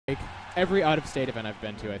every out-of-state event I've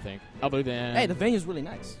been to, I think. Other than Hey, the venue's really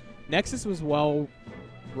nice. Nexus was well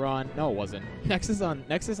run. No, it wasn't. Nexus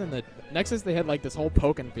they had like this whole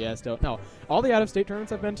Pokken fiesta. No, all the out-of-state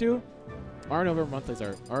tournaments I've been to, our November monthlies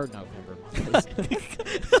are November monthlies.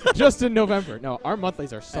 Just in November. No, our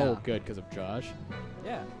monthlies are so good because of Jaaahsh.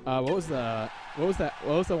 Yeah. What was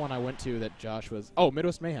the one I went to that Jaaahsh was? Oh,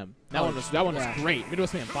 Midwest Mayhem. That one was great.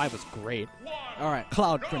 Midwest Mayhem 5 was great. All right,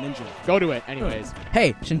 Cloud Greninja. Go to it, anyways.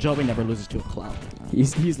 Hey, Shinjoebi never loses to a Cloud.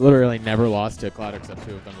 He's literally never lost to a Cloud except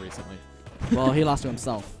 2 of them recently. Well, he lost to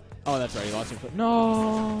himself. Oh, that's right. He lost to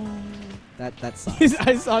No. That sucks.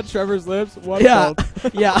 I saw Trevor's lips. What yeah.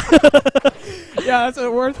 Yeah. Yeah, that's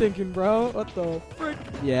what we're thinking, bro. What the frick?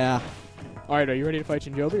 Yeah. All right, are you ready to fight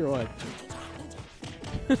Shinjoebi or what?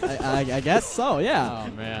 I guess so, yeah.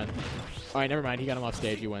 Oh, man. All right, never mind. He got him off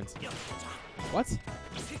stage. He wins. What?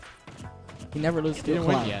 He never loses to a Didn't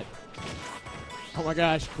Cloud. win yet. Oh, my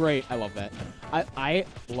gosh. Great. I love that. I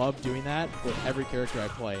love doing that with every character I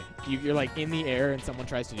play. You're like in the air and someone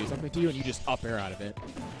tries to do something to you and you just up air out of it.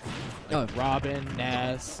 Like Robin,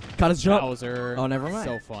 Ness, Caught his jump. Bowser. Oh, never mind.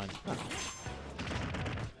 So fun.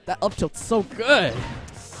 That up tilt's so good.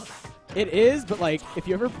 It is, but like if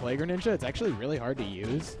you ever play Greninja, it's actually really hard to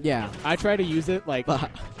use. Yeah. I try to use it like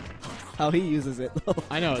how he uses it, though.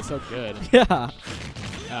 I know, it's so good. Yeah.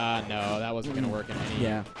 No, that wasn't gonna work in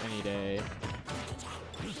any day.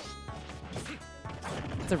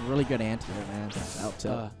 It's a really good anti-air, man. Out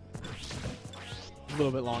tilt. A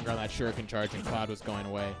little bit longer on that Shuriken charge, and Cloud was going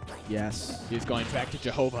away. Yes. He was going back to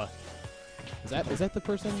Jehovah. Is that the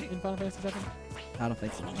person in Final Fantasy VII? I don't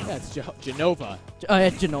think so. Yeah, it's Jenova. Oh, yeah,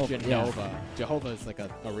 Genova. Jenova. Yeah. Jehovah is like a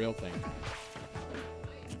real thing.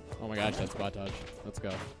 Oh my gosh, that's spot dodge. Let's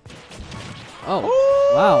go. Oh.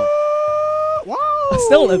 Wow. Wow. I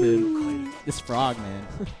still live in this frog, man.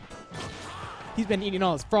 He's been eating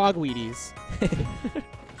all his frog Wheaties.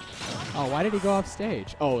 Oh, why did he go off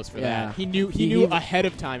stage? Oh, it was for that. He knew ahead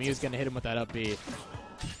of time he was going to hit him with that up B.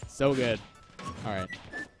 So good. All right.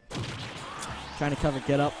 Trying to cover,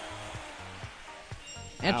 get up.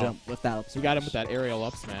 And Ow. jump with that up smash. We got him with that aerial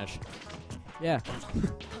up smash. Yeah.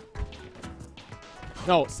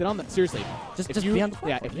 No, sit on the... Seriously. Just be on the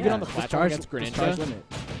Yeah, if you get on the platform against Greninja,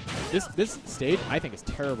 Greninja... This stage, I think, is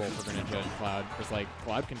terrible for Greninja and Cloud. Because, like,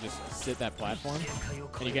 Cloud can just sit that platform,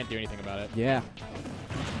 and you can't do anything about it. Yeah.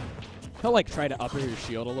 He'll, like, try to up your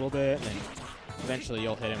shield a little bit, and then eventually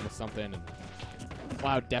you'll hit him with something, and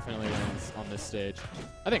Cloud definitely wins on this stage.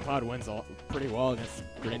 I think Cloud wins pretty well against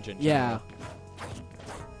Greninja in Yeah. general.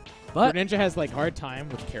 But Greninja has, like, hard time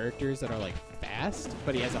with characters that are, like, fast,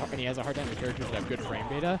 but he has a hard time with characters that have good frame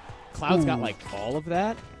data. Cloud's got, like, all of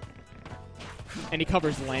that. And he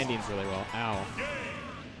covers landings really well. Ow.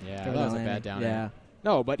 Yeah, that was a bad down air.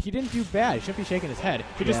 No, but he didn't do bad. He shouldn't be shaking his head.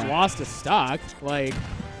 He just lost a stock. Like,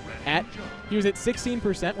 he was at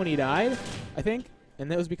 16% when he died, I think. And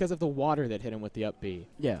that was because of the water that hit him with the up B.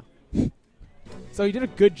 Yeah. So he did a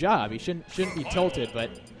good job. He shouldn't be tilted, but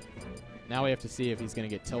now we have to see if he's going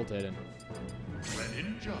to get tilted. And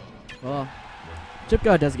well,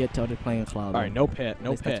 Jibca does get tilted playing a Cloud. all right, no pit.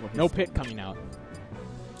 No pit. No pit coming out.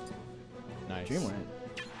 Nice. Dreamland.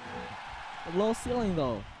 A low ceiling,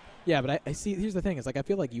 though. Yeah, but I see. Here's the thing: is like I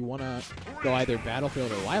feel like you want to go either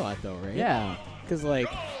Battlefield or Lilac, though, right? Yeah. Because like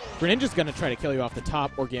Greninja's gonna try to kill you off the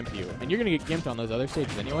top or gimp you, and you're gonna get gimped on those other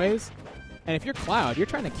stages anyways. And if you're Cloud, you're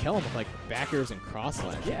trying to kill him with like back airs and cross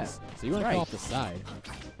slashes. Yeah. So you want to go off the side.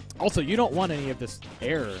 Also, you don't want any of this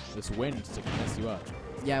air, this wind, to mess you up.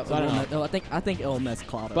 Yeah, So I don't know. I think it'll mess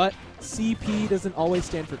Cloud up. But CP doesn't always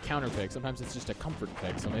stand for counter pick. Sometimes it's just a comfort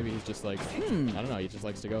pick. So maybe he's just like, I don't know. He just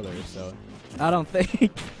likes to go there. So I don't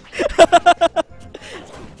think.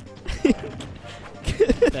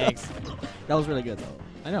 thanks. That was really good, though.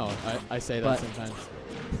 I know. I say that sometimes.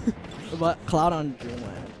 But Cloud on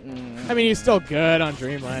Dreamland. I mean, he's still good on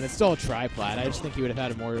Dreamland. It's still a triplat. I just think he would have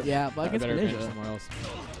had a more but against better advantage Greninja somewhere else.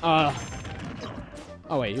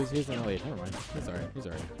 Oh wait, he was in the lead. Never mind. He's alright. He's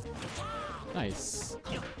alright. Nice.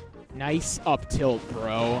 Nice up tilt,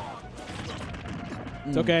 bro.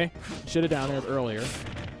 It's okay. Should have down there earlier.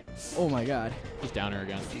 Oh my god. He's down there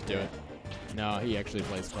again. Just do it. No, he actually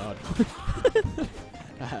plays Cloud.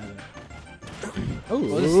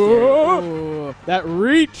 Ooh. That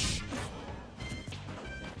reach!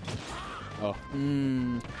 Oh.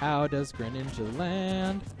 How does Greninja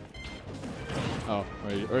land? Oh,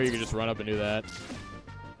 or you could just run up and do that.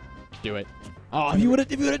 Do it. Oh, if you would have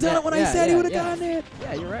done it when I said he would have done it.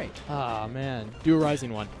 Yeah, you're right. Ah, man. Do a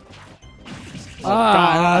rising one.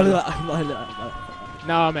 Ah.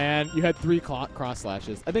 No, man. You had 3 cross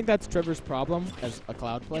slashes. I think that's Trevor's problem as a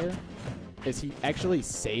Cloud player. is he actually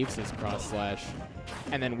saves his cross slash,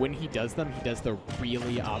 and then when he does them, he does the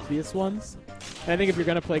really obvious ones. And I think if you're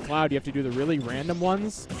gonna play Cloud, you have to do the really random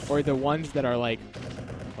ones, or the ones that are like,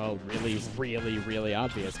 well, really, really, really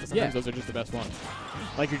obvious. Because sometimes those are just the best ones.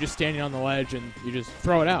 Like you're just standing on the ledge and you just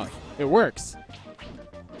throw it out. It works.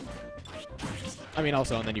 I mean,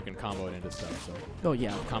 also, and then you can combo it into stuff. So Oh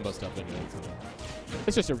yeah. combo stuff into it. So.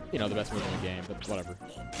 It's just the best move in the game, but whatever.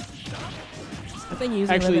 I think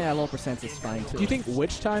using Actually, limit at low percent is fine too. Do you think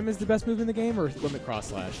Witch Time is the best move in the game, or limit cross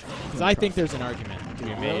slash? Because I think there's an argument to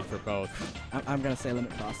be made for both. I'm gonna say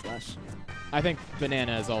limit cross slash. I think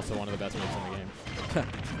Banana is also one of the best moves in the game.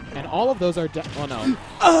 And all of those are... oh,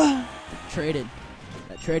 no. Traded.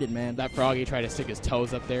 That traded, man. That Froggy tried to stick his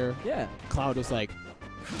toes up there. Yeah. Cloud was like,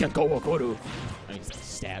 Genko. And he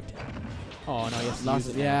stabbed him. Oh, no, he has to Lost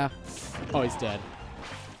use it. it. Yeah. Oh, he's dead.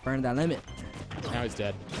 Burned that limit. Now he's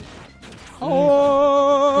dead.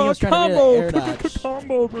 Oh, he was trying to read an air dodge.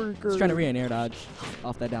 Combo breaker. He's trying to read an air dodge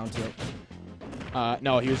off that down tilt.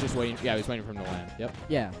 No, he was just waiting. Yeah, he was waiting for him to land. Yep.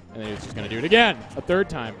 Yeah. And then he was just going to do it again. A third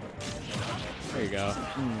time. There you go.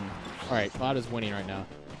 Mm. All right, Cloud is winning right now.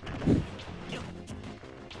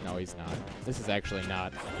 No, he's not. This is actually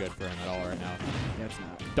not good for him at all right now. Yeah, it's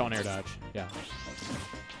not. Don't air dodge. Yeah.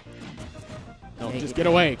 No, just get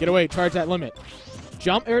away. Get away. Charge that limit.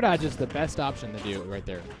 Jump air dodge is the best option to do right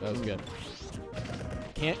there. That was good.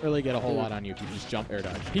 Can't really get a whole lot on you if you just jump air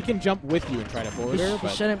dodge. He can jump with you and try to forward air, He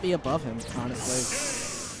but shouldn't be above him, honestly.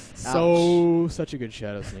 such a good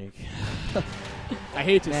Shadow Sneak. I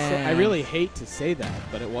hate to say, I really hate to say that,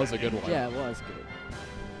 but it was a good one. Yeah, it was good.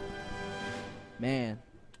 Man.